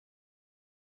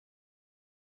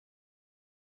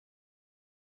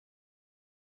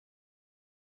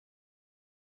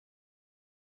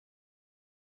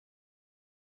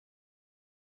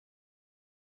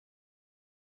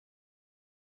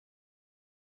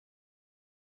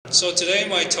So today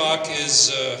my talk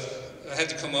is, I had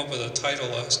to come up with a title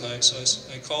last night, so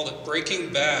I called it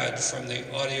Breaking Bad from the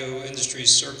Audio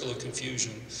Industry's Circle of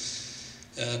Confusion.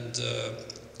 And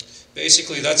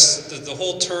basically that's, the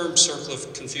whole term circle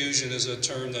of confusion is a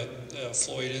term that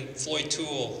Floyd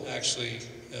Toole actually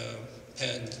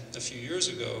penned a few years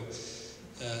ago.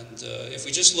 And if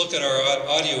we just look at our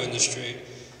audio industry,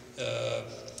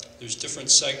 there's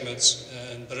different segments,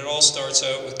 but it all starts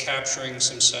out with capturing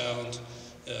some sound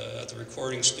at the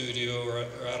recording studio or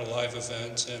at a live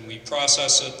event, and we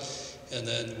process it, and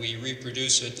then we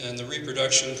reproduce it. And the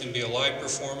reproduction can be a live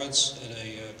performance in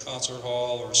a concert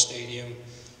hall or a stadium,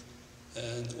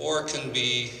 or it can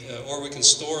be, or we can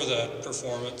store that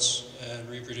performance and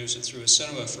reproduce it through a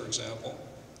cinema, for example.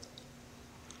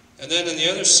 And then on the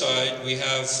other side, we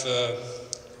have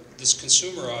this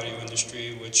consumer audio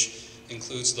industry, which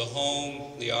includes the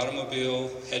home, the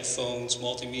automobile, headphones,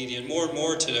 multimedia, and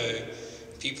more today.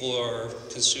 People are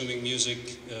consuming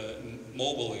music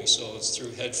mobilely, so it's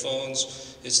through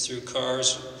headphones, it's through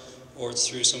cars, or it's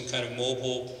through some kind of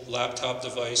mobile laptop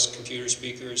device, computer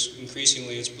speakers.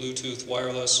 Increasingly, it's Bluetooth,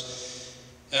 wireless.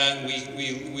 And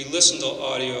we listen to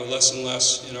audio less and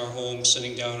less in our home,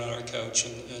 sitting down on our couch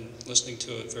and listening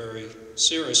to it very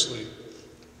seriously.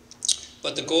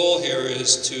 But the goal here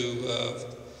is to,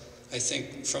 I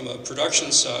think from a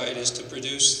production side, is to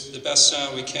produce the best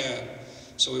sound we can.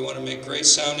 So we want to make great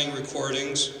sounding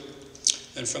recordings.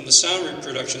 And from the sound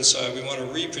reproduction side, we want to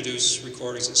reproduce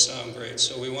recordings that sound great.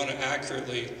 So we want to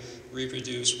accurately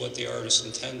reproduce what the artist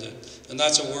intended. And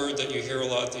that's a word that you hear a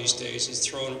lot these days. It's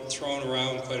thrown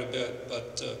around quite a bit,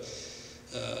 but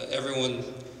everyone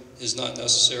is not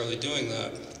necessarily doing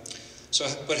that. So,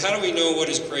 but how do we know what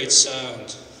is great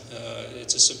sound?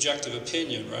 It's a subjective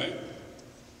opinion, right?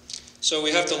 So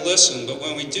we have to listen, but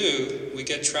when we do, we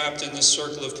get trapped in this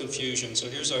circle of confusion. So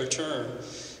here's our term.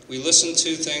 We listen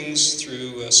to things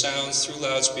through sounds through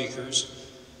loudspeakers,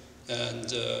 and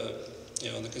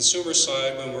on the consumer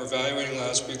side, when we're evaluating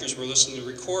loudspeakers, we're listening to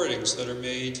recordings that are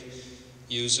made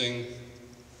using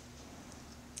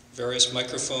various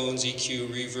microphones, EQ,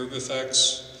 reverb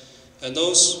effects, and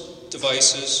those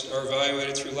devices are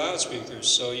evaluated through loudspeakers.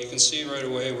 So you can see right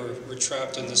away we're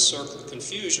trapped in this circle of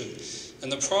confusion.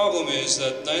 And the problem is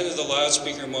that neither the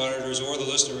loudspeaker monitors or the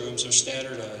listening rooms are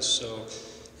standardized. So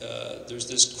there's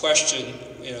this question,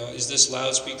 is this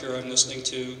loudspeaker I'm listening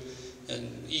to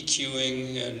and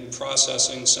EQing and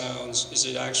processing sounds, is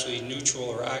it actually neutral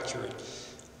or accurate?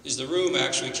 Is the room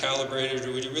actually calibrated, or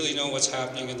do we really know what's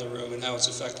happening in the room and how it's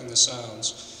affecting the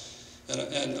sounds?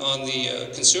 And on the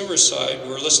consumer side,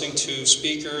 we're listening to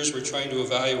speakers, we're trying to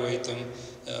evaluate them,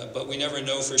 but we never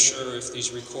know for sure if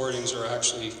these recordings are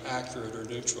actually accurate or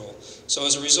neutral. So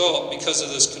as a result, because of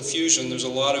this confusion, there's a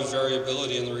lot of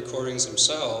variability in the recordings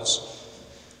themselves.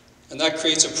 And that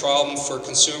creates a problem for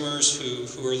consumers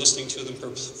who are listening to them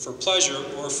for pleasure,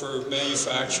 or for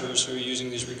manufacturers who are using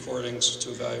these recordings to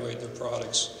evaluate their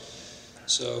products.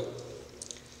 So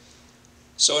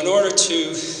in order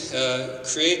to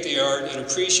create the art and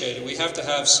appreciate it, we have to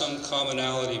have some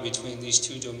commonality between these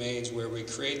two domains, where we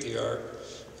create the art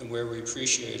and where we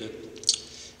appreciate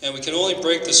it. And we can only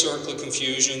break the circle of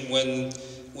confusion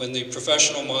when the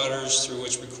professional monitors through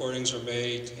which recordings are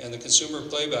made and the consumer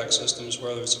playback systems,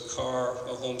 whether it's a car,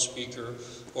 a home speaker,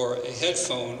 or a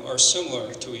headphone, are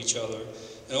similar to each other.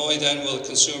 And only then will the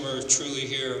consumer truly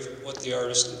hear what the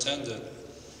artist intended.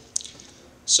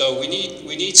 So we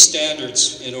need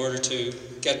standards in order to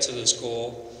get to this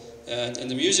goal. And in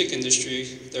the music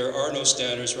industry, there are no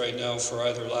standards right now for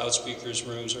either loudspeakers,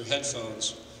 rooms, or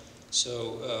headphones.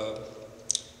 So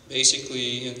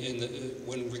basically,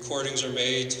 when recordings are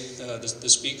made, the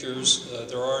speakers,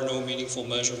 there are no meaningful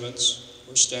measurements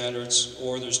or standards,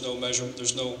 or there's no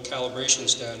calibration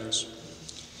standards.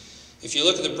 If you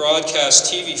look at the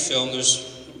broadcast TV film,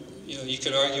 you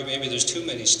could argue maybe there's too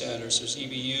many standards. There's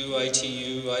EBU,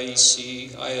 ITU,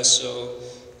 IEC, ISO,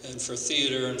 and for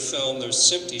theater and film, there's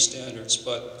SMPTE standards.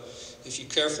 But if you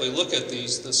carefully look at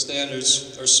these, the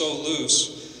standards are so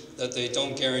loose that they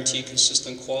don't guarantee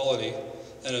consistent quality,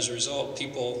 and as a result,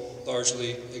 people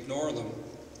largely ignore them.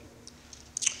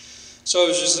 So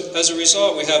as a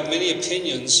result, we have many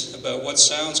opinions about what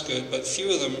sounds good, but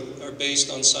few of them are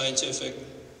based on scientific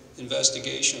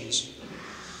investigations.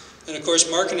 And of course,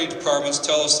 marketing departments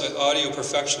tell us that audio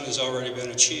perfection has already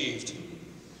been achieved.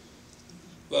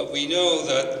 But we know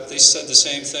that they said the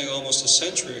same thing almost a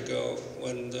century ago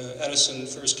when Edison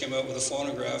first came out with a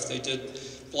phonograph. They did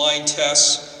blind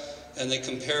tests, and they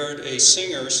compared a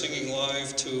singer singing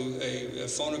live to a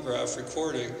phonograph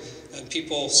recording, and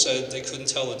people said they couldn't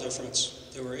tell the difference.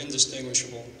 They were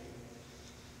indistinguishable.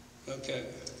 Okay.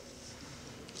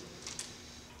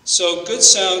 So good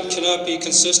sound cannot be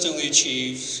consistently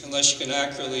achieved unless you can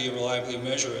accurately and reliably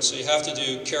measure it. So you have to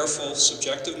do careful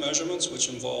subjective measurements, which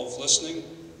involve listening,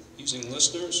 using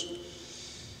listeners.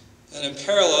 And in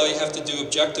parallel, you have to do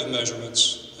objective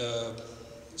measurements,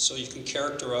 so you can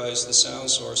characterize the sound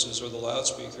sources or the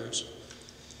loudspeakers.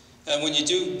 And when you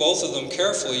do both of them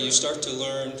carefully, you start to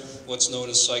learn what's known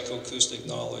as psychoacoustic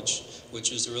knowledge,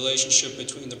 which is the relationship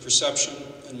between the perception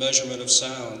and measurement of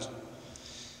sound.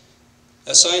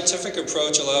 A scientific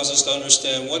approach allows us to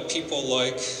understand what people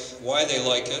like, why they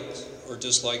like it or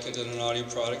dislike it in an audio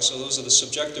product. So those are the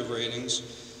subjective ratings.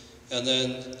 And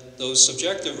then those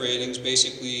subjective ratings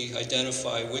basically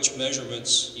identify which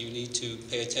measurements you need to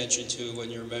pay attention to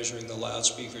when you're measuring the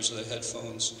loudspeakers or the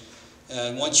headphones.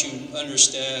 And once you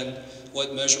understand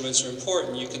what measurements are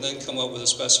important, you can then come up with a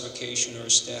specification or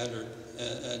a standard,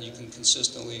 and you can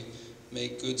consistently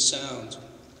make good sound.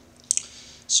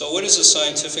 So what is a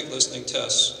scientific listening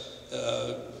test?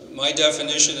 My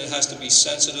definition, it has to be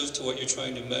sensitive to what you're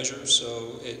trying to measure,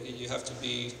 so it has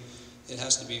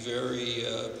to be very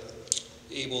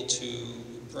able to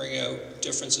bring out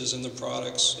differences in the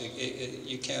products.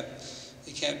 It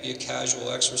can't be a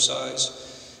casual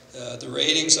exercise. The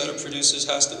ratings that it produces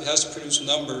has to produce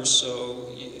numbers,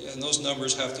 and those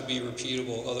numbers have to be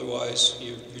repeatable, otherwise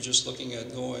you're just looking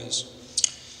at noise.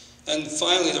 And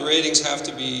finally, the ratings have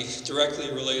to be directly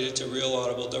related to real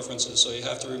audible differences, so you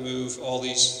have to remove all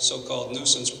these so-called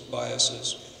nuisance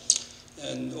biases.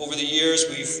 And over the years,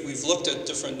 we've looked at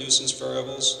different nuisance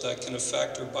variables that can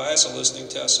affect or bias a listening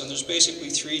test, and there's basically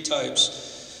three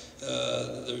types.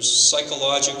 There's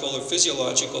psychological or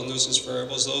physiological nuisance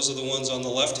variables. Those are the ones on the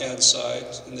left-hand side,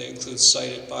 and they include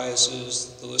sighted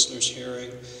biases, the listener's hearing,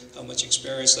 how much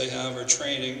experience they have or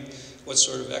training, what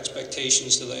sort of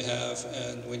expectations do they have,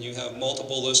 and when you have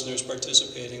multiple listeners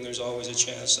participating, there's always a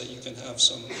chance that you can have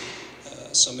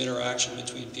some interaction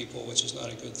between people, which is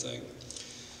not a good thing.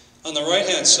 On the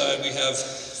right-hand side, we have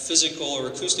physical or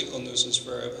acoustical nuisance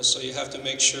variables, so you have to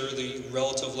make sure the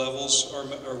relative levels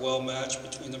are well matched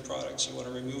between the products. You want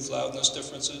to remove loudness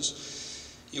differences.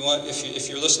 You want, if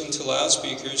you're listening to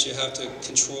loudspeakers, you have to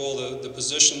control the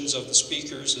positions of the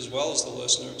speakers as well as the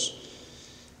listeners.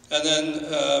 And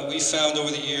then we found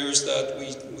over the years that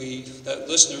that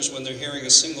listeners, when they're hearing a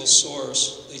single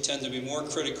source, they tend to be more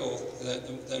critical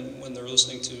than when they're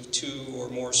listening to two or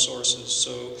more sources.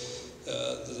 So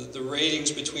the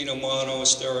ratings between a mono, a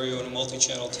stereo, and a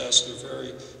multi-channel test are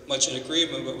very much in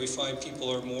agreement, but we find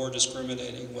people are more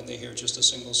discriminating when they hear just a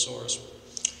single source.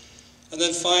 And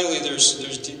then finally, there's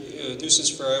nuisance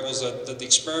variables that the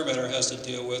experimenter has to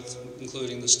deal with,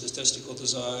 including the statistical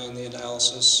design, the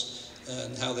analysis,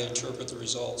 and how they interpret the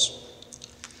results.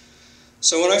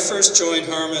 So when I first joined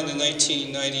Harman in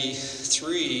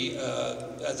 1993,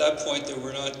 at that point they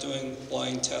were not doing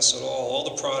blind tests at all. All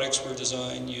the products were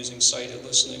designed using sighted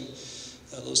listening.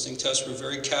 The listening tests were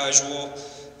very casual,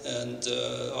 and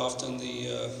often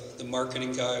the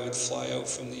marketing guy would fly out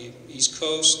from the East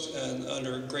Coast, and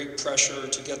under great pressure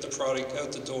to get the product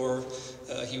out the door,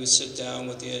 he would sit down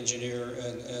with the engineer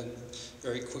and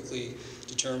very quickly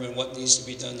determine what needs to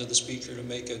be done to the speaker to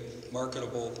make it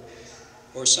marketable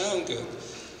or sound good.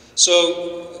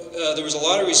 So there was a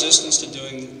lot of resistance to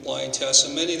doing blind tests,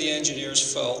 and many of the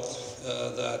engineers felt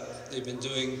that they've been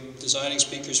designing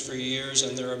speakers for years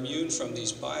and they're immune from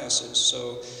these biases.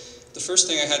 So the first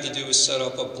thing I had to do was set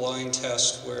up a blind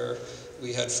test where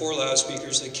we had 4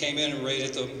 loudspeakers that came in and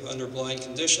rated them under blind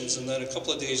conditions, and then a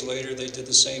couple of days later they did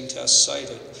the same test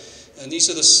sighted. And these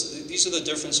are the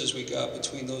differences we got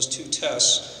between those 2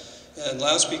 tests. And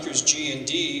loudspeakers G and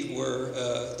D were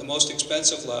the most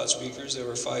expensive loudspeakers. They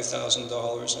were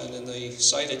 $5,000, and in the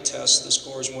sighted test the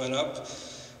scores went up.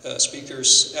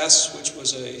 Speakers S, which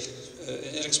was an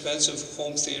inexpensive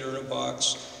home theater in a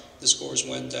box, the scores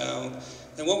went down.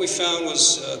 And what we found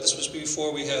was, this was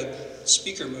before we had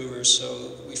speaker movers,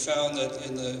 so we found that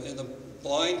in the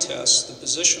blind test, the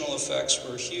positional effects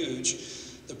were huge.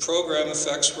 The program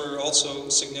effects were also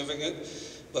significant,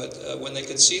 but when they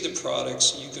could see the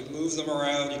products, you could move them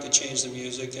around, you could change the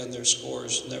music, and their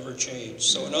scores never changed.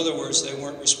 So in other words, they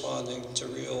weren't responding to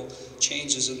real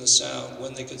changes in the sound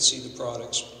when they could see the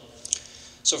products.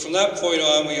 So from that point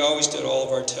on, we always did all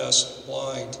of our tests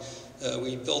blind.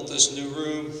 We built this new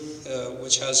room,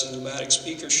 which has a pneumatic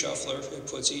speaker shuffler. It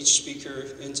puts each speaker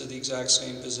into the exact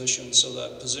same position, so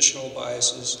that positional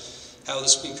biases, how the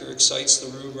speaker excites the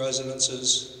room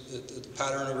resonances, the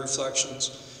pattern of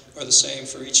reflections are the same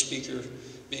for each speaker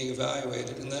being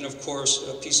evaluated. And then, of course,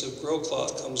 a piece of grow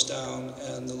cloth comes down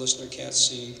and the listener can't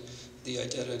see the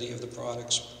identity of the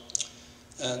products.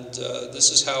 And this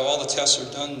is how all the tests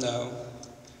are done now.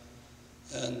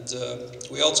 And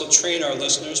we also train our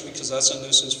listeners because that's a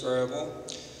nuisance variable.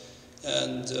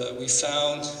 And we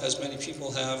found, as many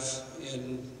people have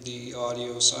in the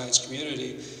audio science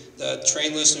community, that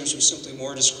trained listeners are simply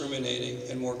more discriminating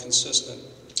and more consistent.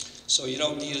 So you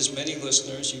don't need as many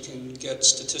listeners. You can get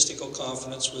statistical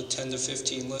confidence with 10 to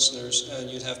 15 listeners, and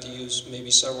you'd have to use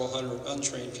maybe several hundred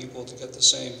untrained people to get the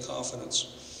same confidence.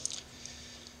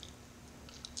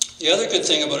 The other good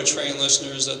thing about a trained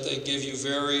listener is that they give you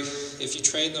if you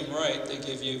train them right, they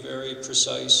give you very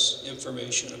precise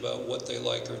information about what they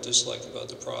like or dislike about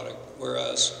the product.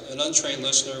 Whereas an untrained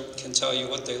listener can tell you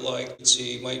what they like.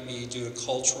 It might be due to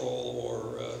cultural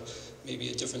or maybe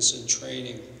a difference in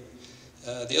training.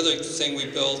 The other thing we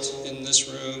built in this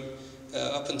room,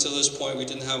 up until this point, we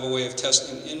didn't have a way of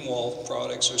testing in-wall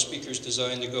products or speakers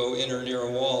designed to go in or near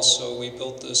a wall, so we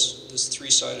built this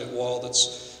three-sided wall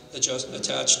that's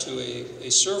attached to a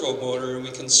servo motor, and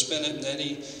we can spin it in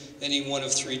any one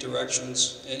of three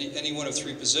directions, any one of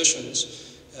three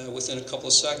positions within a couple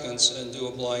of seconds, and do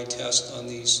a blind test on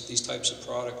these types of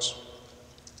products.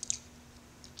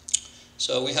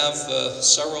 So we have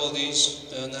several of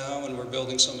these now, and we're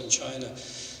building some in China.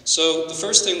 So the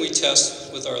first thing we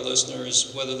test with our listeners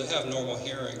is whether they have normal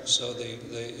hearing. So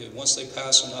once they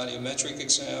pass an audiometric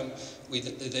exam,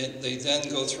 they then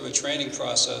go through a training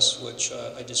process, which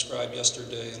I described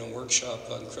yesterday in a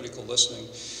workshop on critical listening.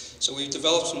 So we've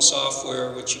developed some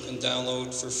software which you can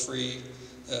download for free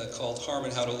called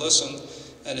Harman How to Listen,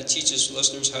 and it teaches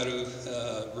listeners how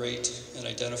to rate and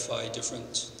identify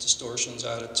different distortions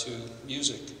added to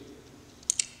music.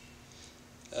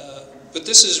 But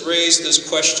this has raised this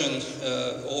question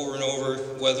over and over,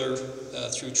 whether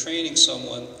through training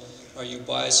someone, are you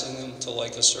biasing them to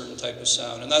like a certain type of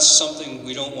sound? And that's something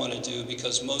we don't want to do,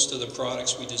 because most of the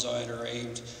products we design are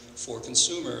aimed for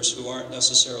consumers who aren't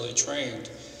necessarily trained.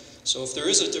 So if there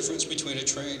is a difference between a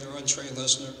trained or untrained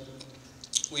listener,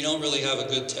 we don't really have a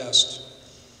good test.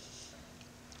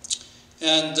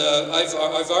 And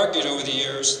I've argued over the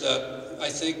years that I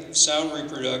think sound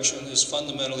reproduction is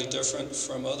fundamentally different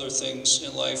from other things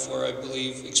in life where I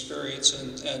believe experience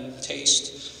and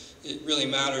taste, it really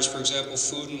matters. For example,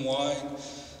 food and wine,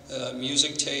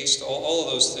 music taste, all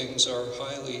of those things are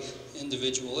highly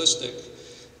individualistic.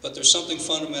 But there's something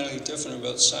fundamentally different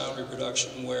about sound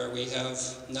reproduction where we have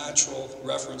natural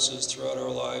references throughout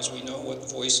our lives. We know what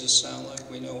voices sound like,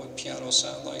 we know what pianos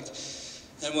sound like.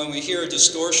 And when we hear a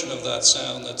distortion of that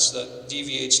sound that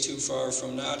deviates too far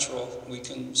from natural, we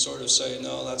can sort of say,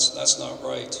 no, that's not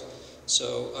right.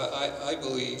 So I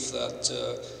believe that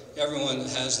everyone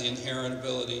has the inherent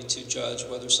ability to judge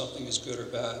whether something is good or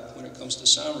bad when it comes to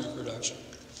sound reproduction.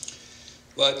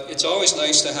 But it's always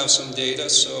nice to have some data.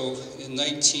 So in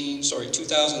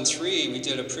 2003, we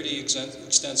did a pretty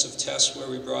extensive test where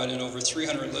we brought in over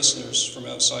 300 listeners from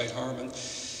outside Harman.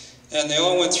 And they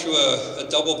all went through a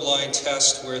double-blind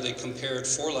test where they compared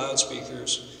 4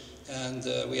 loudspeakers, and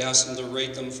we asked them to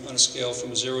rate them on a scale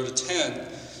from 0 to 10.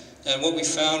 And what we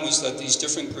found was that these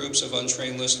different groups of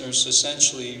untrained listeners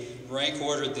essentially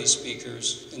rank-ordered these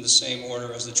speakers in the same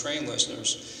order as the trained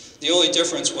listeners. The only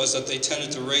difference was that they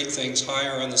tended to rate things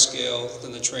higher on the scale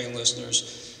than the trained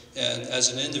listeners. And as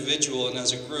an individual and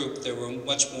as a group, they were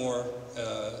much more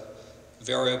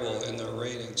variable in their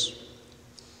ratings.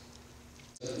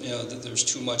 You know, that there's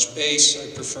too much bass,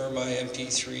 I prefer my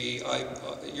MP3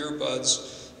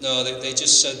 earbuds. No, they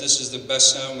just said this is the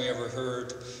best sound we ever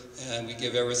heard, and we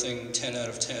give everything 10 out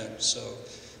of 10. So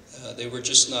they were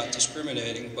just not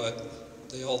discriminating, but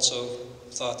they also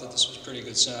thought that this was pretty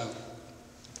good sound.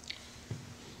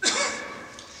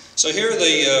 So here are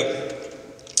the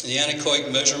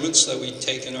anechoic measurements that we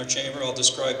take in our chamber. I'll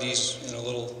describe these in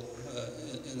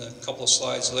a couple of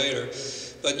slides later.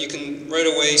 But you can right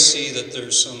away see that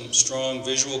there's some strong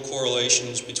visual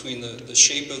correlations between the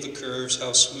shape of the curves,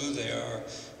 how smooth they are,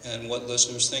 and what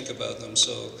listeners think about them.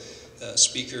 So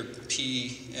speaker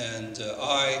P and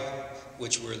I,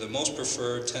 which were the most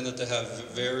preferred, tended to have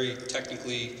very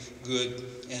technically good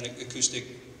and acoustic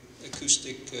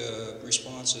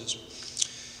responses.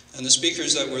 And the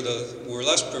speakers that were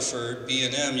less preferred, B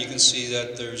and M, you can see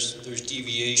that there's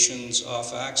deviations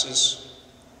off axis.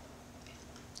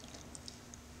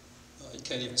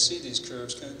 Can't even see these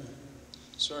curves, can you?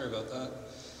 Sorry about that.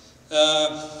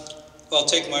 Well,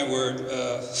 take my word.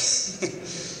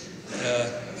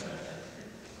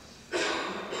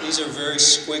 These are very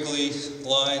squiggly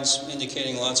lines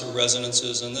indicating lots of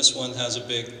resonances, and this one has a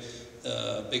big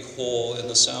hole in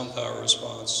the sound power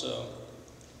response.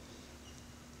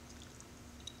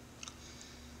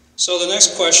 So the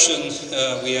next question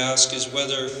we ask is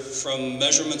whether from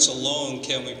measurements alone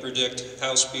can we predict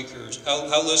how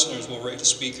listeners will rate a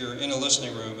speaker in a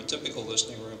listening room, a typical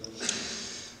listening room.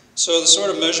 So the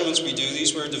sort of measurements we do,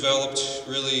 these were developed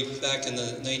really back in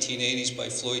the 1980s by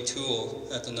Floyd Toole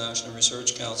at the National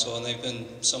Research Council, and they've been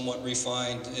somewhat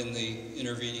refined in the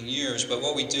intervening years. But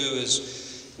what we do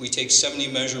is we take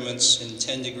 70 measurements in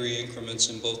 10-degree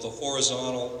increments in both the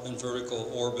horizontal and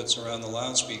vertical orbits around the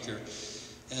loudspeaker,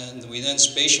 and we then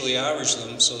spatially average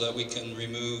them so that we can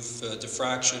remove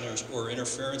diffraction or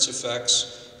interference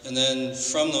effects. And then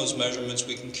from those measurements,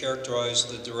 we can characterize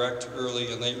the direct, early,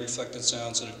 and late reflected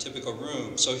sounds in a typical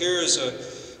room. So here is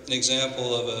an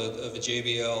example of a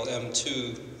JBL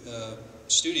M2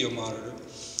 studio monitor.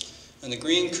 And the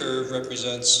green curve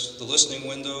represents the listening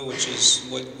window, which is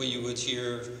what you would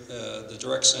hear, the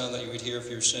direct sound that you would hear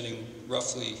if you're sitting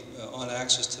roughly on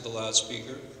axis to the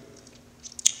loudspeaker.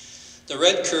 The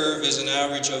red curve is an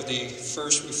average of the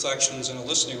first reflections in a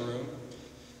listening room.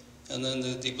 And then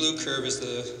the blue curve is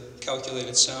the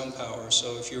calculated sound power.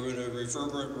 So if you were in a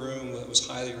reverberant room that was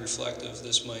highly reflective,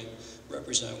 this might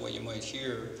represent what you might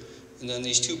hear. And then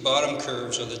these two bottom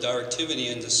curves are the directivity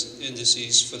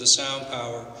indices for the sound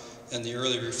power and the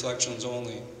early reflections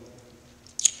only.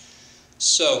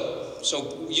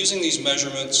 So using these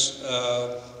measurements,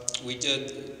 we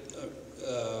did,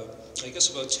 I guess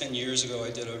about 10 years ago, I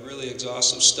did a really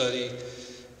exhaustive study.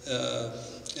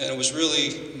 And it was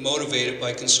really motivated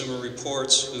by Consumer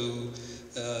Reports, who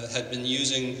had been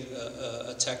using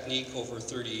a technique over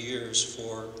 30 years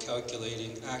for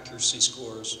calculating accuracy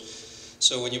scores.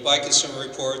 So when you buy Consumer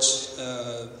Reports,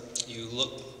 you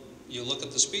look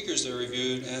at the speakers they're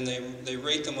reviewed, and they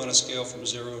rate them on a scale from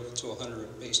 0 to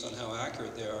 100 based on how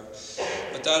accurate they are.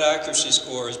 But that accuracy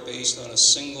score is based on a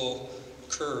single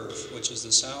curve, which is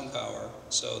the sound power.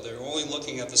 So they're only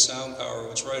looking at the sound power,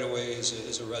 which right away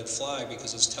is a red flag,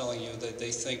 because it's telling you that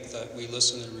they think that we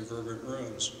listen in reverberant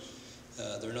rooms.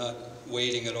 They're not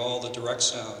weighting at all the direct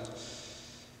sound.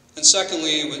 And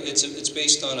secondly, it's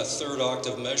based on a third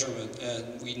octave measurement,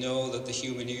 and we know that the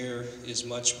human ear is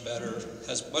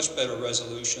has much better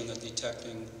resolution at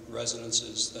detecting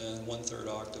resonances than 1/3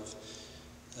 octave.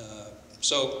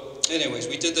 So anyways,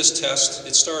 we did this test.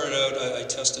 It started out, I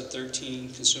tested 13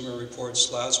 Consumer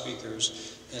Reports loudspeakers,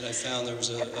 and I found there was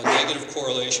a negative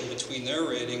correlation between their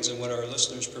ratings and what our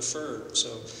listeners preferred.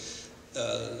 So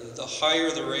the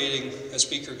higher the rating a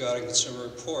speaker got in Consumer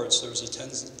Reports, there was a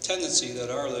tendency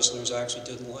that our listeners actually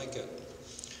didn't like it.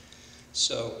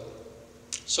 So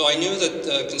I knew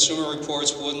that Consumer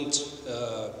Reports wouldn't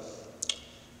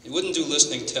do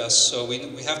listening tests, so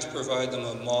we have to provide them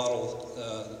a model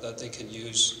that they can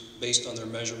use based on their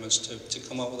measurements to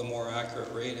come up with a more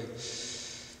accurate rating.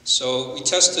 So we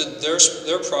tested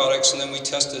their products, and then we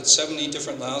tested 70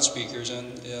 different loudspeakers,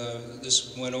 and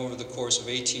this went over the course of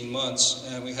 18 months,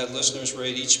 and we had listeners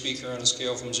rate each speaker on a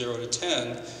scale from 0 to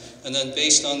 10, and then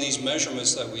based on these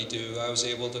measurements that we do, I was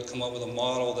able to come up with a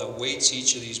model that weights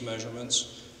each of these measurements,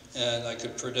 and I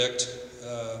could predict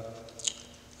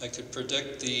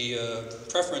the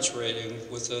preference rating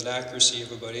with an accuracy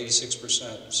of about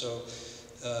 86%. So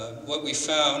what we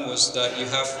found was that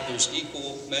there's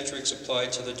equal metrics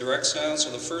applied to the direct sound. So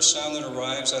the first sound that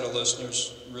arrives at a listener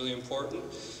is really important,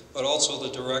 but also the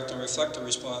direct and reflective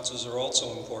responses are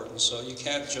also important. So you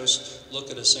can't just look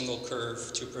at a single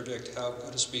curve to predict how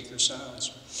good a speaker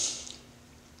sounds.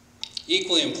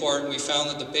 Equally important, we found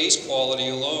that the bass quality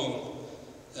alone,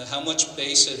 how much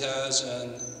bass it has,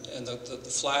 and the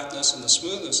flatness and the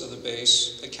smoothness of the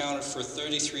bass accounted for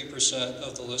 33%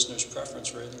 of the listener's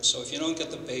preference rating. So if you don't get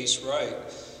the bass right,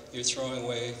 you're throwing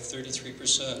away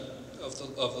 33%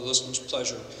 of the listener's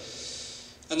pleasure.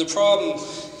 And the problem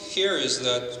here is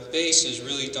that bass is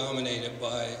really dominated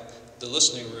by the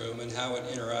listening room and how it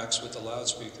interacts with the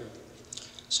loudspeaker.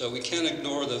 So we can't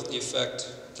ignore the effect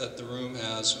that the room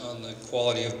has on the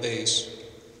quality of bass.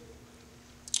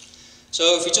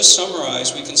 So if we just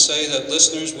summarize, we can say that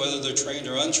listeners, whether they're trained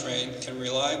or untrained, can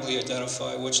reliably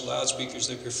identify which loudspeakers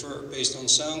they prefer based on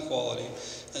sound quality.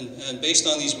 And based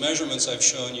on these measurements I've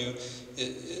shown you,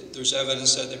 there's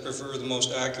evidence that they prefer the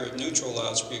most accurate neutral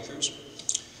loudspeakers.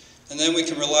 And then we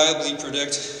can reliably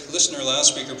predict listener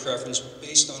loudspeaker preference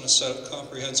based on a set of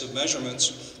comprehensive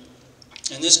measurements.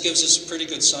 And this gives us a pretty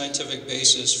good scientific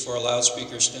basis for a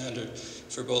loudspeaker standard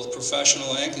for both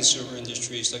professional and consumer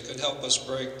industries that could help us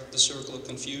break the circle of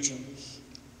confusion.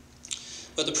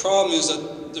 But the problem is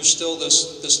that there's still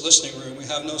this listening room. We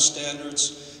have no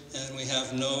standards, and we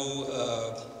have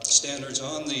no standards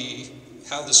on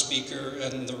how the speaker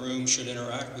and the room should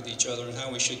interact with each other and how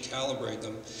we should calibrate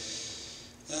them.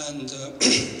 And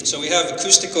so we have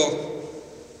acoustical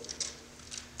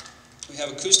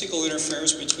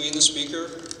interference between the speaker,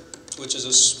 which is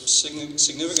a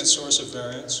significant source of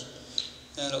variance.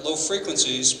 And at low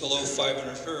frequencies, below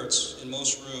 500 hertz, in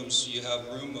most rooms you have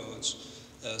room modes,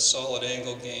 solid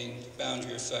angle gain,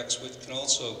 boundary effects, which can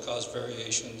also cause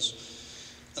variations.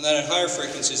 And then at higher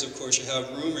frequencies, of course, you have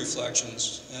room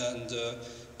reflections. And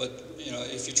but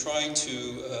if you're trying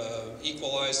to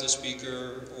equalize the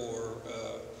speaker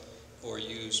or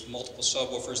use multiple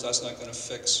subwoofers, that's not going to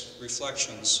fix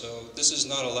reflections. So this is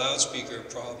not a loudspeaker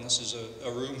problem. This is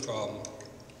a room problem.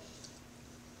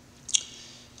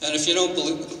 And if you don't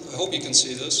believe, I hope you can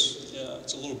see this. Yeah,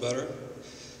 it's a little better.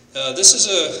 This is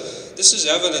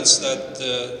evidence that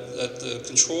the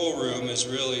control room is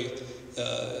really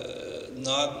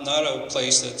not a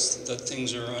place that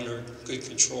things are under good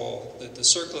control. That the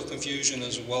circle of confusion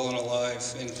is well and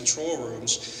alive in control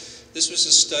rooms. This was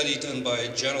a study done by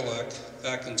Genelec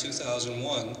back in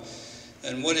 2001.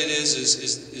 And what it is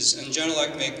and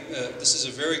Genelec this is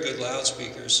a very good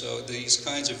loudspeaker, so these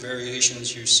kinds of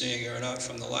variations you're seeing are not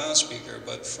from the loudspeaker,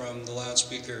 but from the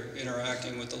loudspeaker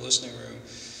interacting with the listening room.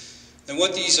 And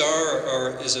what these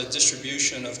is a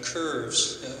distribution of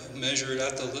curves measured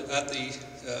at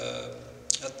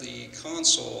the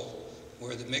console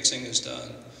where the mixing is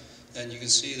done. And you can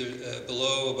see there,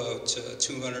 below about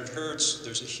 200 hertz,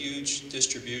 there's a huge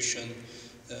distribution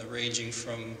ranging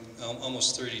from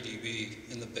almost 30 dB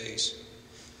in the bass.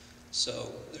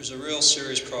 So there's a real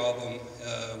serious problem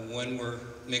when we're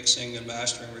mixing and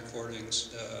mastering recordings.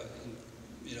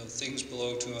 Things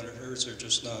below 200 hertz are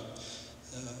just not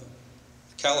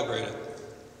calibrated.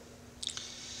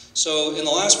 So in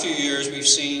the last few years, we've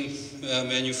seen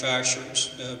manufacturers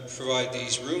provide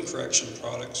these room correction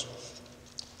products.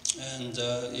 And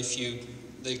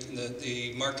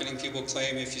the marketing people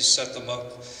claim if you set them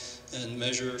up and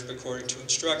measure according to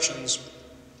instructions,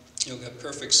 you'll get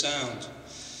perfect sound.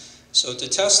 So to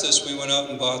test this, we went out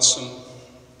and bought some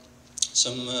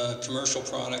commercial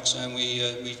products, and we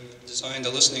designed a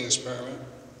listening experiment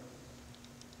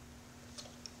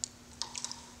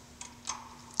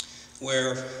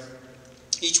where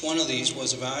each one of these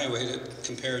was evaluated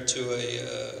compared to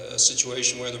a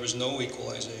situation where there was no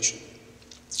equalization.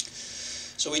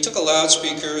 So we took a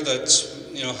loudspeaker that's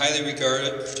highly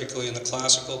regarded, particularly in the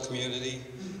classical community,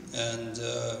 and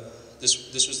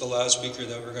this was the loudspeaker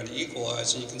that we're going to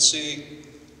equalize. And you can see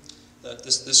that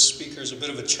this speaker is a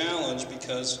bit of a challenge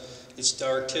because its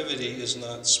directivity is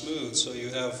not smooth. So you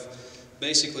have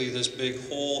basically this big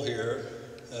hole here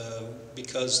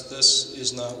because this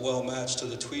is not well matched to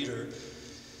the tweeter.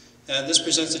 And this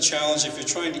presents a challenge. If you're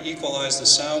trying to equalize the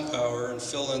sound power and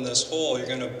fill in this hole, you're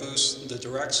going to boost the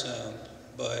direct sound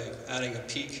by adding a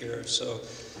peak here. So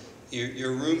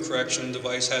your room correction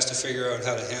device has to figure out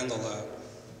how to handle that.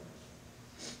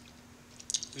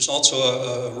 There's also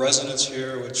a resonance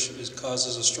here which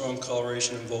causes a strong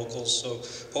coloration in vocals, so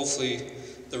hopefully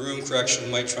the room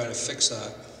correction might try to fix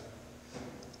that.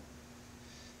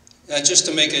 And just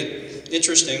to make it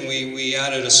interesting, we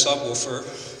added a subwoofer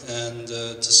and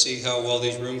to see how well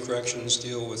these room corrections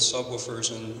deal with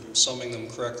subwoofers and summing them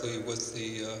correctly with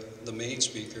the main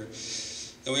speaker.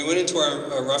 And we went into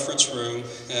our reference room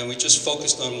and we just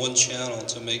focused on one channel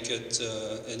to make it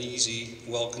an easy,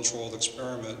 well-controlled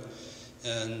experiment.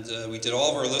 And we did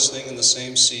all of our listening in the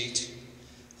same seat,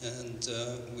 and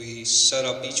we set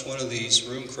up each one of these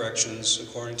room corrections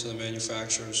according to the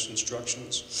manufacturer's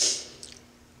instructions.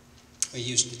 We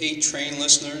used 8 trained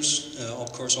listeners.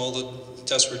 Of course, all the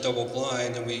tests were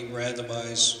double-blind, and we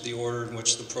randomized the order in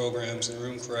which the programs and the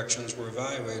room corrections were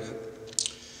evaluated.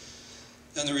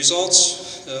 And the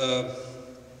results,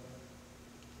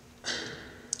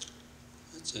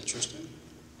 that's interesting.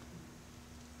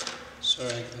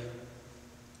 Sorry,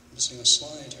 I'm missing a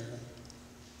slide here.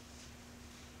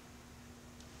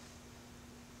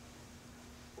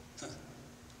 Huh.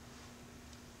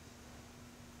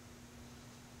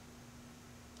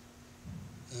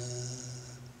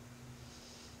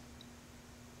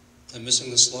 I'm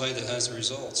missing the slide that has the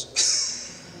results.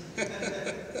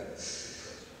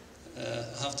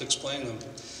 I'll have to explain them.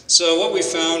 So what we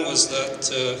found was that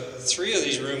 3 of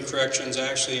these room corrections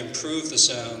actually improved the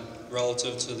sound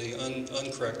relative to the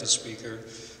uncorrected speaker.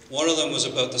 One of them was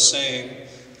about the same,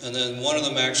 and then one of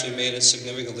them actually made it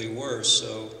significantly worse.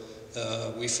 So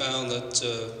we found that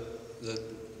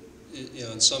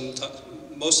in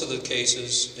most of the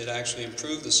cases it actually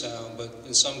improved the sound, but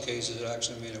in some cases it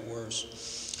actually made it worse.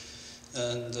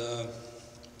 And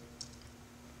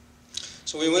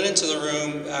so we went into the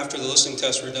room after the listening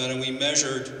tests were done, and we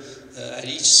measured at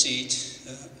each seat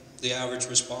the average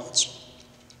response.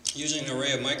 using an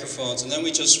array of microphones, and then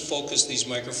we just focused these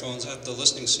microphones at the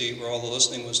listening seat where all the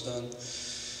listening was done.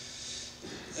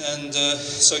 And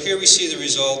so here we see the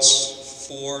results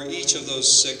for each of those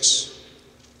 6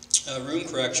 room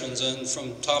corrections, and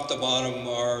from top to bottom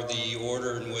are the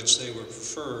order in which they were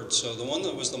preferred. So the one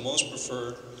that was the most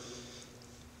preferred,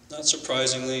 not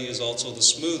surprisingly, is also the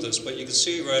smoothest, but you can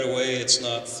see right away it's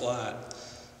not flat.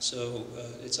 So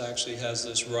it actually has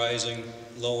this rising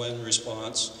low-end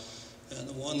response. And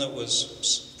the one that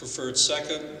was preferred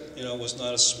second, was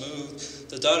not as smooth.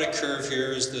 The dotted curve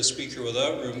here is the speaker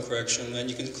without room correction, and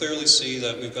you can clearly see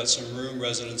that we've got some room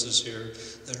resonances here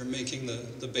that are making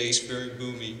the bass very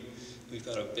boomy. We've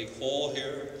got a big hole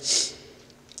here,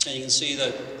 and you can see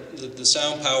that the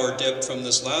sound power dip from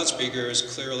this loudspeaker is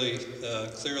clearly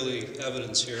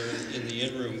evidence here in the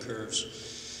in-room curves.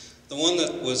 The one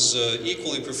that was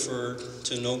equally preferred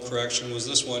to no correction was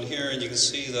this one here, and you can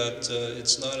see that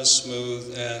it's not as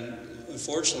smooth, and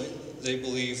unfortunately they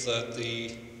believe that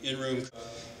the in-room,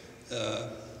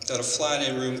 that a flat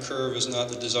in-room curve is not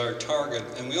the desired target.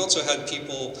 And we also had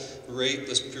people rate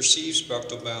the perceived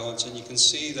spectral balance, and you can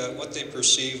see that what they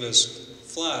perceive as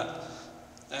flat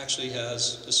actually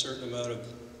has a certain amount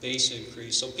of bass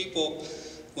increase. So people,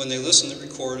 when they listen to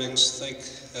recordings,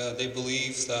 they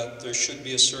believe that there should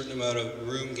be a certain amount of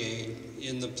room gain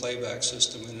in the playback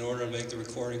system in order to make the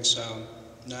recording sound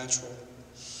natural.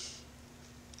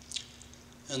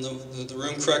 And the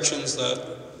room corrections that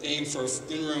aim for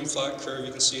in-room flat curve,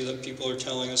 you can see that people are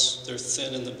telling us they're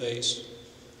thin in the bass.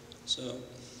 So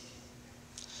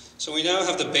we now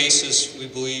have the basis, we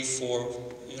believe, for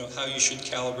how you should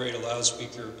calibrate a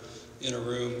loudspeaker in a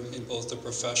room in both the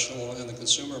professional and the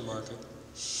consumer market.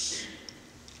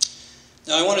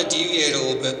 Now I want to deviate a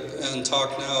little bit and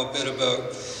talk now a bit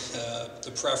about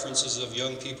the preferences of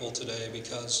young people today,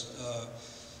 because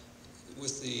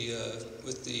with the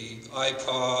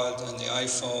iPod and the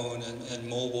iPhone and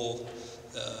mobile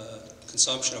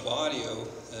consumption of audio,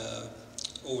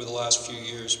 over the last few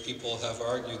years, people have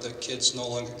argued that kids no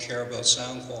longer care about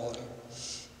sound quality.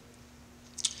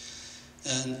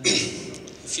 And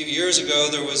a few years ago,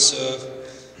 there was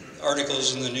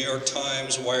articles in the New York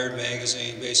Times, Wired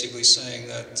magazine, basically saying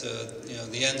that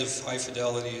the end of high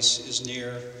fidelity is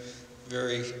near,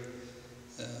 very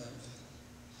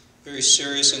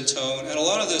serious in tone. And a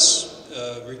lot of this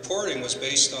reporting was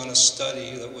based on a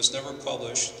study that was never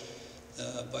published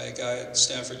by a guy at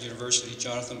Stanford University,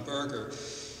 Jonathan Berger.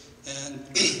 And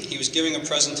he was giving a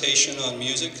presentation on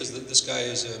music, because this guy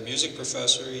is a music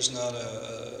professor. He's not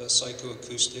a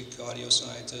psychoacoustic audio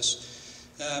scientist.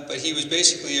 But he was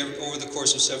basically, over the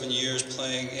course of 7 years,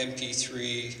 playing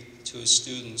MP3 to his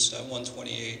students at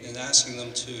 128 and asking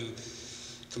them to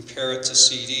compare it to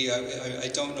CD. I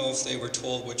don't know if they were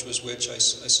told which was which. I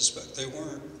suspect they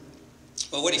weren't.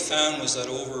 But what he found was that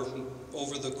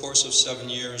over the course of 7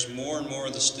 years, more and more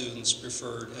of the students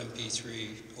preferred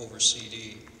MP3 over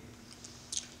CD.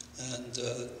 And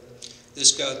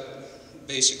this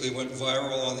basically went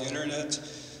viral on the internet,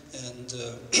 and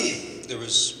there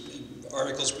was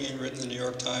articles being written in the New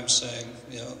York Times saying,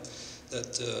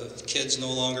 that kids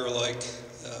no longer like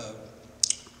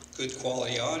good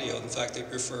quality audio. In fact, they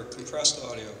prefer compressed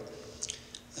audio.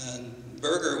 And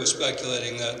Berger was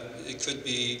speculating that it could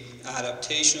be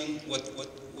adaptation.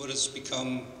 What has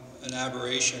become an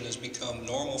aberration has become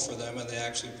normal for them, and they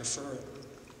actually prefer it.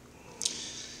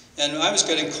 And I was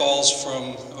getting calls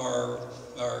from our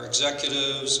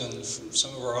executives, and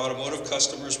some of our automotive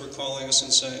customers were calling us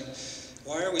and saying,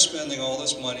 why are we spending all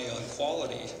this money on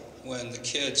quality when the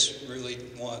kids really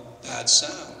want bad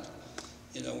sound?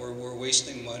 We're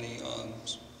wasting money on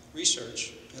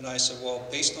research. And I said, well,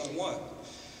 based on what?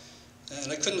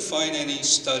 And I couldn't find any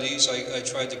studies. I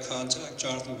tried to contact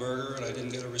Jonathan Berger, and I didn't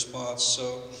get a response.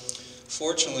 So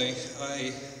fortunately,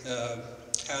 I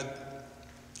had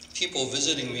people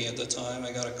visiting me at the time.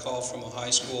 I got a call from a high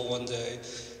school one day,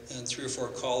 and 3 or 4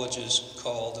 colleges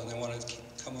called, and they wanted to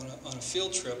come on a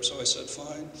field trip. So I said,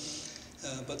 fine,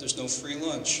 but there's no free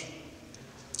lunch.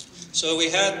 So we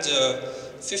had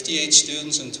 58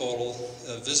 students in total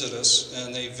visit us,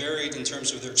 and they varied in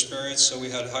terms of their experience. So we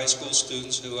had high school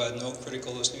students who had no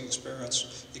critical listening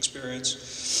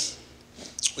experience.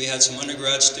 We had some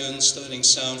undergrad students studying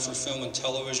sound for film and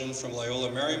television from Loyola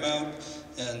Marymount,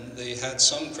 and they had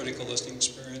some critical listening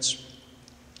experience.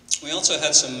 We also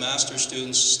had some master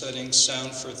students studying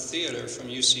sound for theater from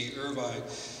UC Irvine,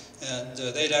 and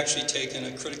they'd actually taken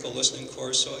a critical listening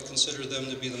course, so I considered them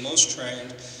to be the most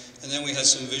trained. And then we had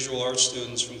some visual arts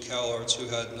students from Cal Arts who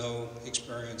had no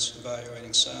experience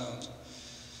evaluating sound.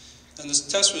 And this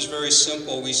test was very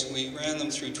simple. We ran them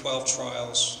through 12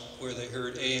 trials where they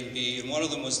heard A and B, and one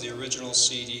of them was the original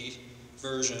CD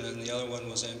version, and the other one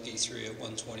was MP3 at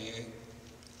 128.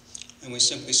 And we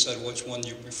simply said, which one do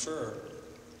you prefer?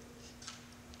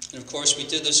 And of course, we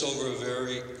did this over a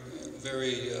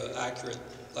very accurate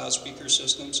loudspeaker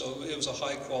system, so it was a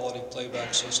high-quality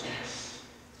playback system.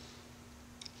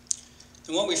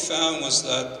 And what we found was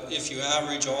that if you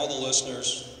average all the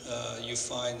listeners, you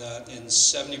find that in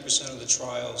 70% of the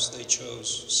trials, they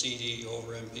chose CD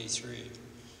over MP3.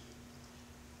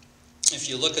 If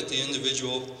you look at the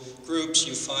individual groups,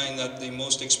 you find that the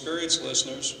most experienced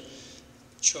listeners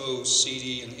chose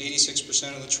CD in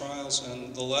 86% of the trials,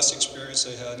 and the less experience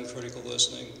they had in critical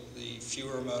listening, the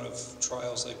fewer amount of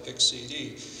trials they picked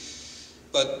CD.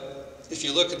 But if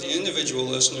you look at the individual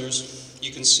listeners,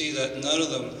 you can see that none of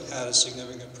them had a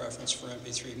significant preference for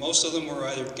MP3. Most of them were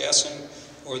either guessing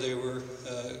or they were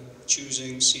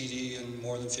choosing CD in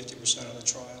more than 50% of the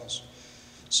trials.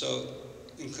 So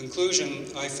in conclusion,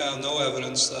 I found no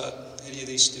evidence that any of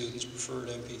these students preferred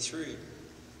MP3.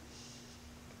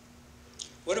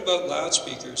 What about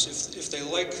loudspeakers? If they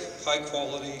like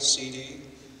high-quality CD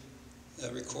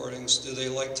recordings, do they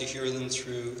like to hear them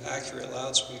through accurate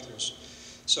loudspeakers?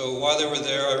 So while they were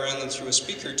there, I ran them through a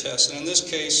speaker test, and in this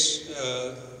case,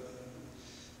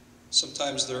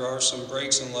 sometimes there are some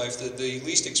breaks in life. The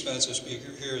least expensive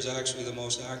speaker here is actually the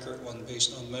most accurate one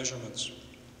based on measurements.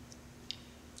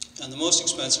 And the most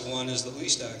expensive one is the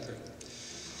least accurate.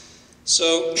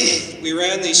 So we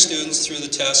ran these students through the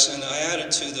tests, and I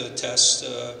added to the test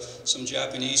some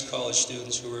Japanese college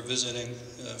students who were visiting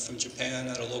from Japan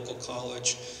at a local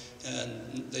college,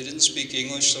 and they didn't speak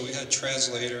English, so we had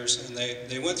translators, and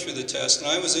they went through the test. And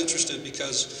I was interested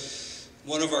because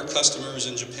one of our customers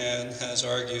in Japan has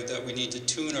argued that we need to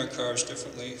tune our cars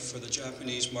differently for the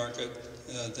Japanese market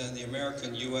than the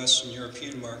American, US, and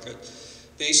European market,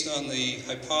 based on the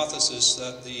hypothesis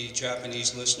that the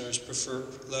Japanese listeners prefer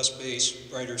less bass,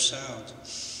 brighter sound.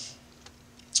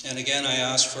 And again, I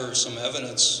asked for some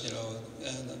evidence,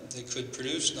 and they could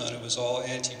produce none. It was all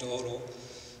anecdotal,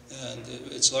 and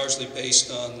it's largely based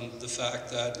on the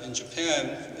fact that in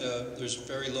Japan, there's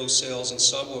very low sales in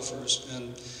subwoofers,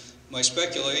 and my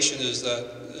speculation is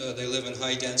that they live in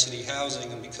high-density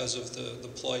housing, and because of the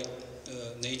polite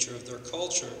nature of their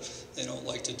culture, they don't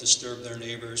like to disturb their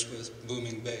neighbors with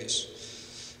booming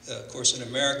bass. Of course, in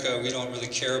America, we don't really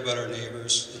care about our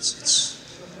neighbors. It's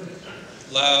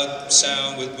loud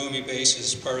sound with boomy bass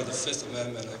is part of the Fifth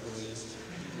Amendment, I believe,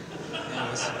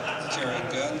 and with carrying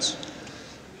guns.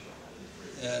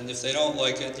 And if they don't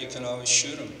like it, you can always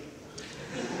shoot them.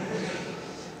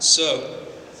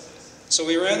 So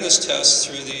we ran this test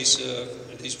through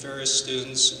these various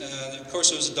students, and of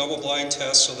course it was a double-blind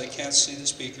test, so they can't see the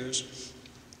speakers.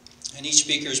 And each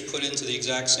speaker is put into the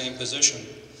exact same position.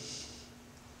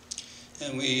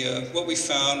 And what we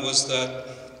found was that,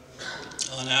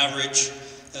 on average,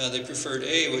 they preferred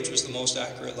A, which was the most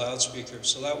accurate loudspeaker.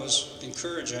 So that was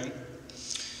encouraging.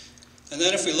 And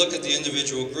then if we look at the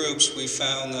individual groups, we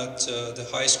found that the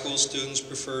high school students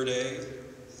preferred A.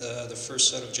 The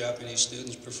first set of Japanese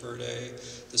students preferred A.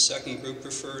 The second group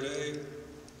preferred A.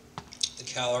 The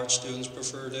CalArts students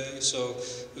preferred A. So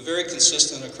we're very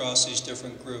consistent across these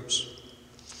different groups.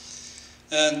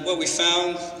 And what we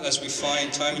found, as we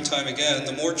find time and time again,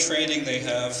 the more training they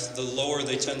have, the lower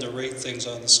they tend to rate things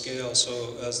on the scale.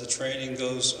 So as the training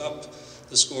goes up,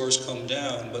 the scores come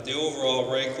down. But the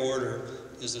overall rank order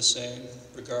is the same,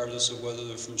 regardless of whether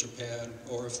they're from Japan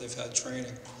or if they've had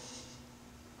training.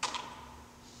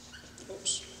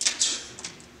 Oops.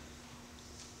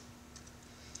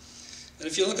 And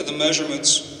if you look at the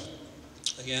measurements,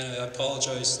 again, I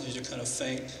apologize, these are kind of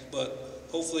faint, but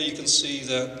hopefully you can see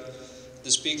that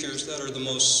the speakers that are the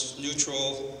most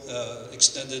neutral,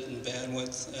 extended in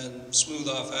bandwidth, and smooth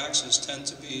off axis tend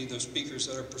to be the speakers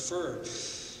that are preferred.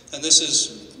 And this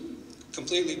is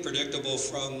completely predictable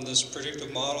from this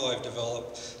predictive model I've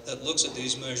developed that looks at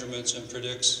these measurements and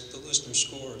predicts the listener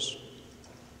scores.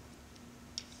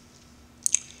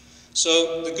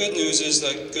 So the good news is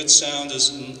that good sound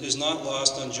is not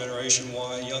lost on Generation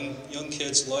Y. Young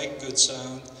kids like good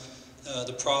sound.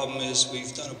 The problem is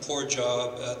we've done a poor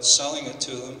job at selling it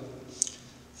to them.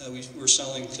 We're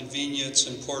selling convenience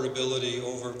and portability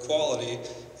over quality,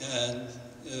 and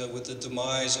with the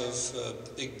demise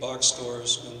of big box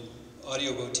stores and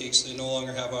audio boutiques, they no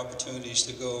longer have opportunities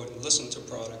to go and listen to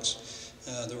products.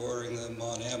 They're ordering them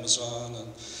on Amazon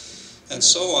and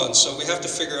so on. So we have to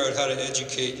figure out how to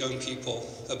educate young people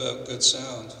about good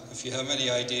sound. If you have any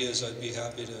ideas, I'd be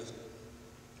happy to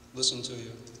listen to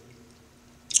you.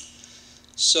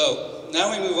 So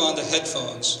now we move on to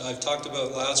headphones. I've talked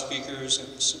about loudspeakers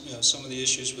and some of the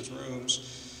issues with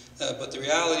rooms. But the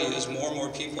reality is more and more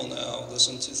people now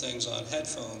listen to things on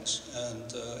headphones, and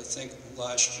I think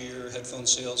last year headphone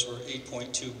sales were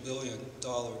 $8.2 billion.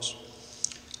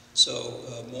 So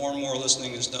more and more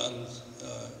listening is done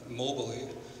mobily,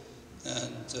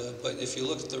 but if you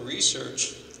look at the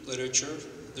research literature,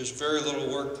 there's very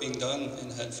little work being done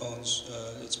in headphones.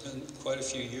 It's been quite a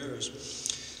few years.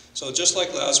 So just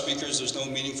like loudspeakers, there's no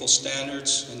meaningful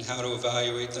standards in how to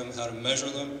evaluate them, how to measure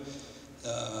them.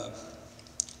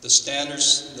 The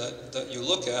standards that you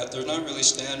look at, they're not really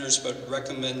standards, but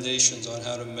recommendations on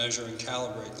how to measure and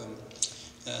calibrate them.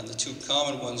 And the two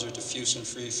common ones are diffuse and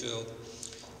free field.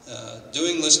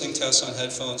 Doing listening tests on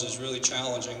headphones is really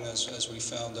challenging, as we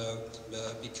found out,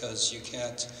 because you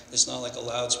can't, it's not like a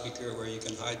loudspeaker where you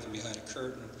can hide them behind a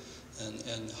curtain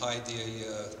and hide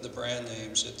the brand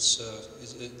names.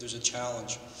 There's a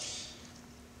challenge.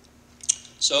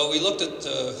 So we looked at,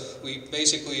 we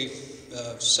basically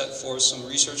set forth some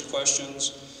research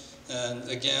questions, and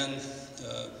again,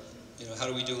 how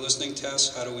do we do listening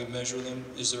tests? How do we measure them?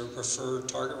 Is there a preferred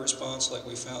target response like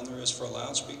we found there is for a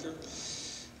loudspeaker?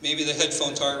 Maybe the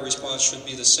headphone target response should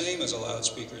be the same as a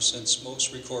loudspeaker, since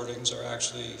most recordings are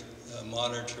actually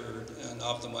monitored and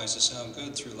optimized to sound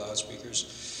good through loudspeakers.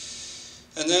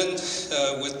 And then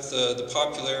with the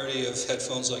popularity of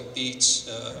headphones like Beats,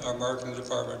 our marketing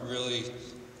department really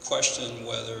questioned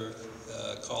whether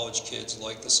college kids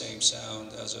like the same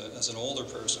sound as an older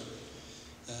person.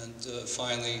 And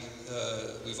finally,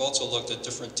 we've also looked at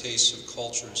different tastes of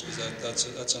cultures, because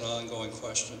that's an ongoing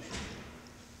question.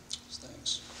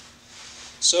 Thanks.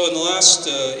 So in the last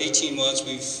 18 months,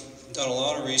 we've done a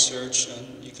lot of research,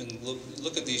 and you can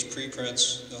look at these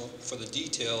preprints for the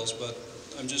details, but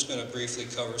I'm just going to briefly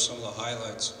cover some of the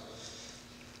highlights.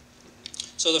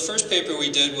 So the first paper we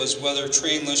did was whether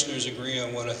trained listeners agree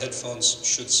on what a headphones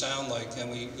should sound like, and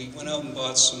we went out and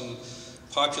bought some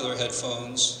popular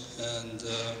headphones and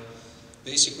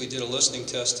basically did a listening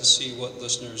test to see what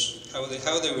listeners,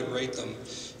 how they would rate them.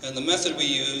 And the method we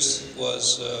used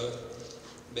was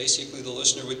basically the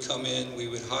listener would come in, we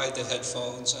would hide the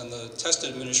headphones, and the test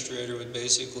administrator would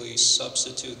basically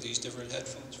substitute these different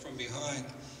headphones from behind.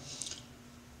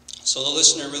 So the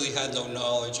listener really had no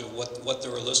knowledge of what they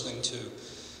were listening to.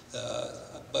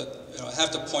 But I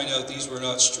have to point out these were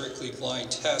not strictly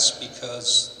blind tests,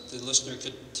 because the listener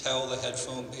could tell the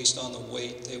headphone based on the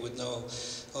weight. They would know,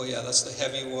 oh yeah, that's the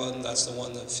heavy one, that's the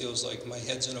one that feels like my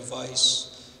head's in a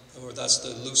vice, or that's the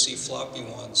loosey floppy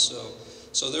one.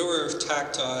 So there were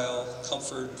tactile,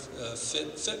 comfort,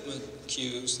 fitment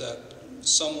cues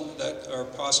that are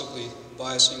possibly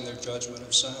biasing their judgment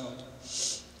of sound.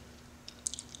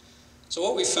 So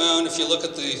what we found, if you look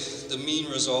at the mean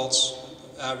results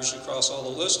averaged across all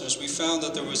the listeners, we found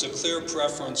that there was a clear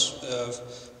preference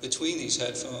between these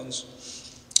headphones.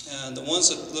 And the ones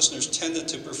that listeners tended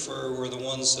to prefer were the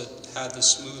ones that had the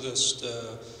smoothest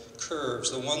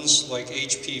curves. The ones like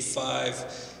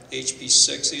HP5,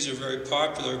 HP6, these are very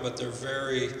popular, but they're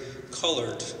very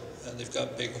colored. They've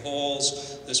got big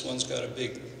holes. This one's got a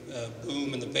big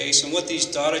boom in the bass. And what these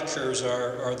dotted curves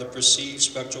are the perceived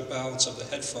spectral balance of the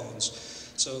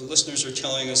headphones. So listeners are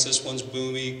telling us this one's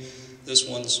boomy, this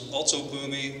one's also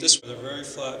boomy, this one's very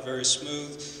flat, very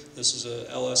smooth. This is a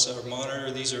LSR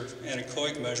monitor. These are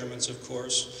anechoic measurements, of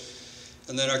course.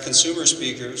 And then our consumer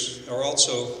speakers are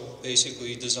also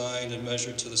basically designed and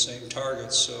measured to the same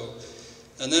targets.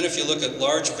 And then if you look at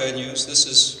large venues, this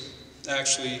is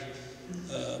actually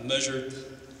measured.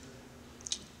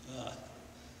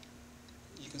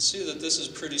 You can see that this is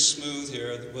pretty smooth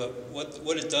here, but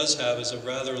what it does have is a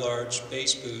rather large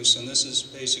bass boost, and this is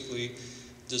basically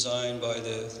designed by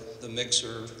the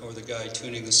mixer or the guy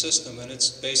tuning the system, and it's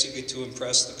basically to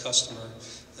impress the customer.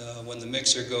 When the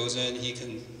mixer goes in, he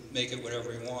can make it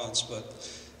whatever he wants, but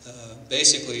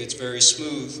basically it's very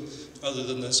smooth other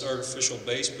than this artificial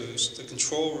bass boost. The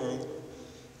control room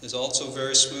is also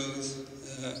very smooth.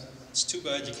 It's too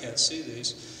bad you can't see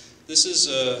these. This is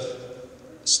a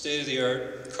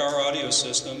state-of-the-art car audio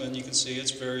system, and you can see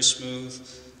it's very smooth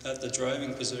at the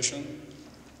driving position.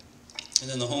 And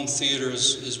then the home theater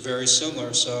is very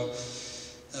similar. So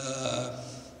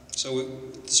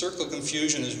circle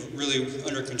confusion is really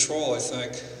under control, I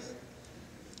think.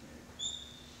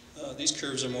 These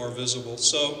curves are more visible.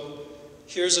 So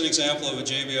here's an example of a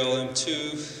JBL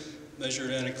M2 measured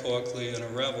anechoically in a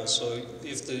Rebel. So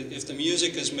if the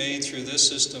music is made through this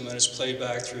system and is played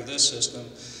back through this system,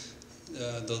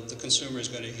 the consumer is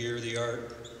going to hear the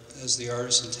art as the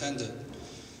artist intended.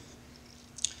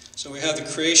 So we have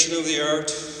the creation of the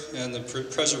art and the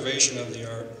preservation of the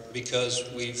art, because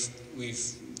we've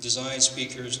designed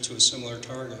speakers to a similar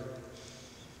target.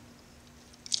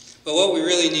 But what we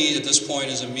really need at this point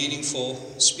is a meaningful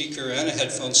speaker and a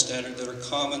headphone standard that are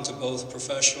common to both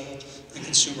professional and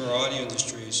consumer audio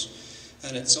industries.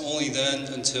 And it's only then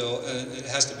and it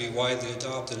has to be widely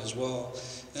adopted as well.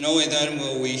 And only then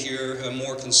will we hear a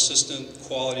more consistent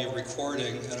quality of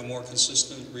recording and a more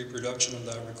consistent reproduction of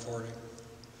that recording.